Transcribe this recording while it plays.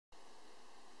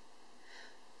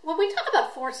we talk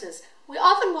about forces, we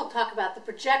often will talk about the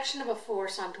projection of a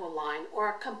force onto a line or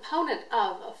a component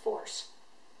of a force.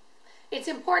 It's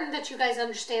important that you guys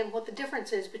understand what the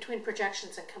difference is between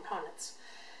projections and components.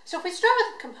 So if we start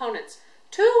with components,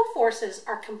 two forces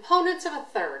are components of a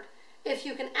third if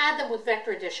you can add them with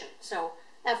vector addition. So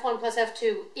F1 plus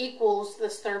F2 equals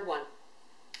this third one.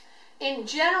 In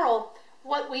general,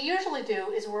 what we usually do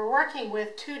is we're working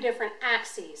with two different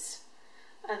axes,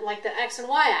 like the x and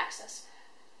y axis.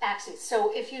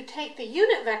 So if you take the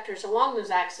unit vectors along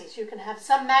those axes, you can have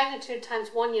some magnitude times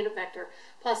one unit vector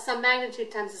plus some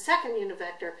magnitude times the second unit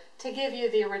vector to give you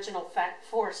the original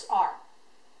force R.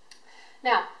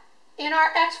 Now, in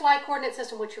our xy coordinate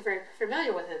system, which you're very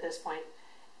familiar with at this point,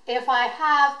 if I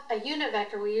have a unit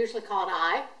vector, we usually call it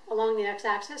I, along the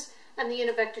x-axis, and the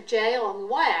unit vector j along the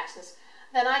y-axis,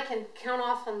 then I can count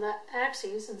off on the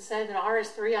axes and say that R is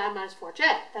 3i minus 4j.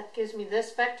 That gives me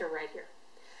this vector right here.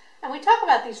 And we talk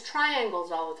about these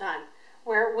triangles all the time,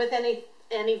 where with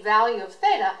any value of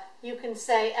theta, you can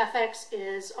say fx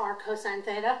is r cosine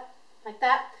theta, like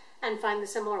that, and find the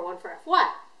similar one for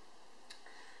fy.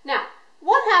 Now,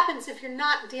 what happens if you're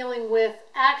not dealing with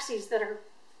axes that are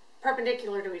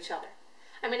perpendicular to each other?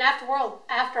 I mean, after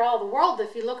all, the world,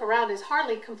 if you look around, is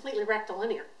hardly completely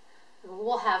rectilinear.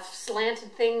 We'll have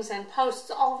slanted things and posts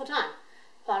all the time.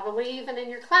 Probably even in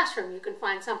your classroom you can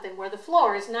find something where the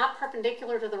floor is not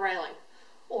perpendicular to the railing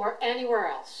or anywhere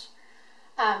else.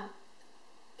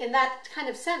 In that kind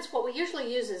of sense, what we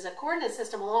usually use is a coordinate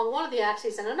system along one of the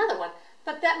axes and another one,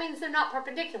 but that means they're not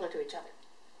perpendicular to each other.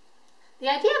 The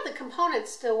idea of the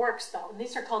components still works though, and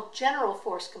these are called general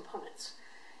force components.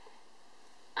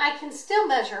 I can still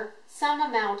measure some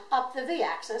amount up the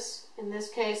v-axis, in this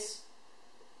case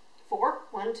 4,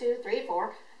 1, 2, 3,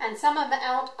 4, and some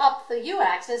amount up the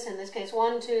u-axis, in this case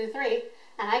 1, 2, 3,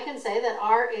 and I can say that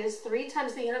R is 3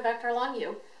 times the unit vector along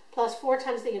u plus 4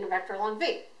 times the unit vector along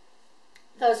v.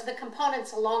 Those are the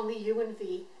components along the u and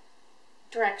v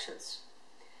directions.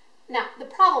 Now, the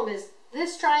problem is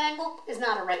this triangle is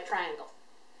not a right triangle.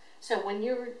 So when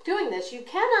you're doing this, you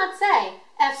cannot say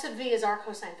f sub v is r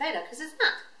cosine theta, because it's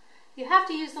not. You have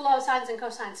to use the lowest sines and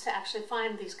cosines to actually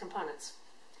find these components.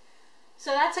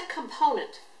 So that's a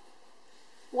component.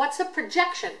 What's a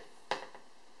projection?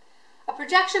 A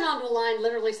projection onto a line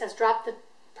literally says drop the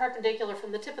perpendicular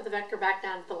from the tip of the vector back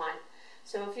down to the line.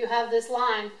 So if you have this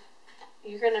line,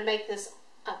 you're going to make this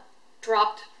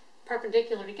dropped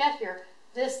perpendicular to get here.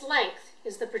 This length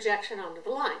is the projection onto the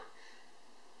line.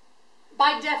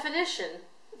 By definition,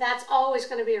 that's always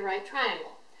going to be a right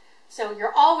triangle. So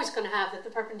you're always going to have that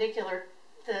the perpendicular,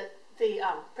 the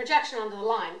projection onto the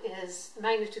line is the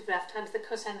magnitude of f times the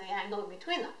cosine of the angle in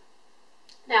between them.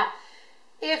 Now,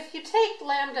 if you take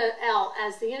lambda L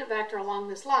as the unit vector along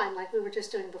this line, like we were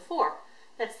just doing before,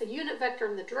 that's the unit vector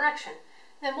in the direction,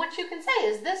 then what you can say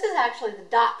is this is actually the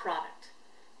dot product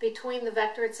between the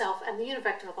vector itself and the unit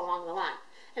vector along the line.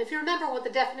 And if you remember what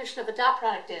the definition of a dot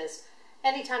product is,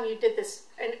 anytime you did this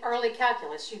in early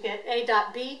calculus, you get A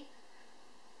dot B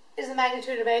is the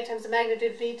magnitude of A times the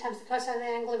magnitude of B times the cosine of the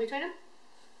angle in between them.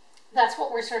 That's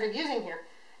what we're sort of using here,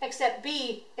 except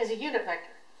B is a unit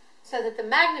vector, so that the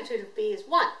magnitude of B is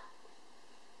 1.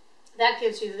 That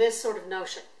gives you this sort of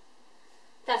notion.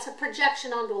 That's a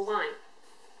projection onto a line.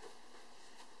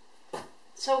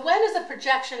 So when is a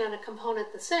projection and a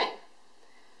component the same?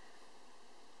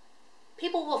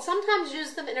 People will sometimes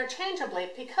use them interchangeably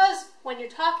because when you're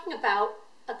talking about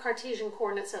a Cartesian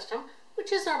coordinate system,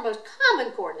 which is our most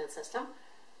common coordinate system,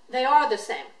 they are the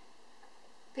same.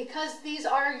 Because these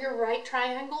are your right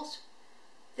triangles,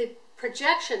 the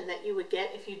projection that you would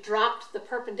get if you dropped the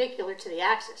perpendicular to the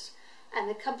axis and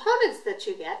the components that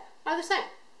you get are the same.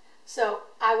 So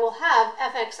I will have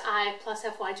fxi plus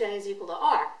fyj is equal to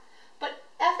r, but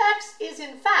fx is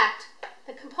in fact,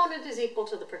 the component is equal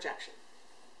to the projection.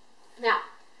 Now,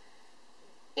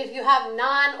 if you have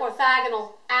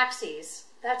non-orthogonal axes,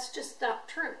 that's just not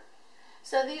true.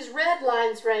 So these red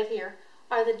lines right here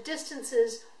are the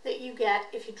distances that you get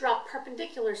if you drop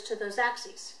perpendiculars to those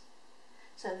axes.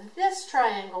 So this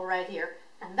triangle right here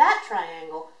and that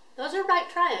triangle, those are right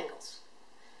triangles.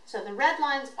 So the red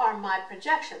lines are my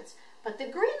projections, but the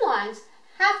green lines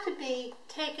have to be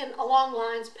taken along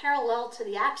lines parallel to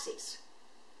the axes.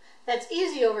 That's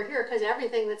easy over here because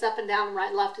everything that's up and down and right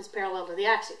and left is parallel to the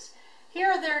axes.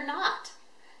 Here they're not.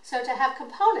 So to have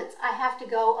components, I have to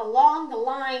go along the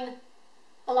line,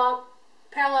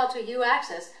 parallel to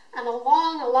u-axis, and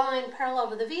along a line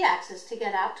parallel to the v-axis to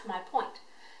get out to my point.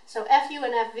 So fu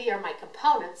and fv are my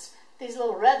components. These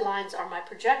little red lines are my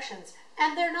projections,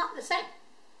 and they're not the same.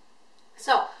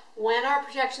 So When are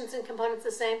projections and components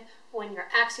the same? When your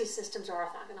axis systems are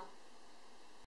orthogonal.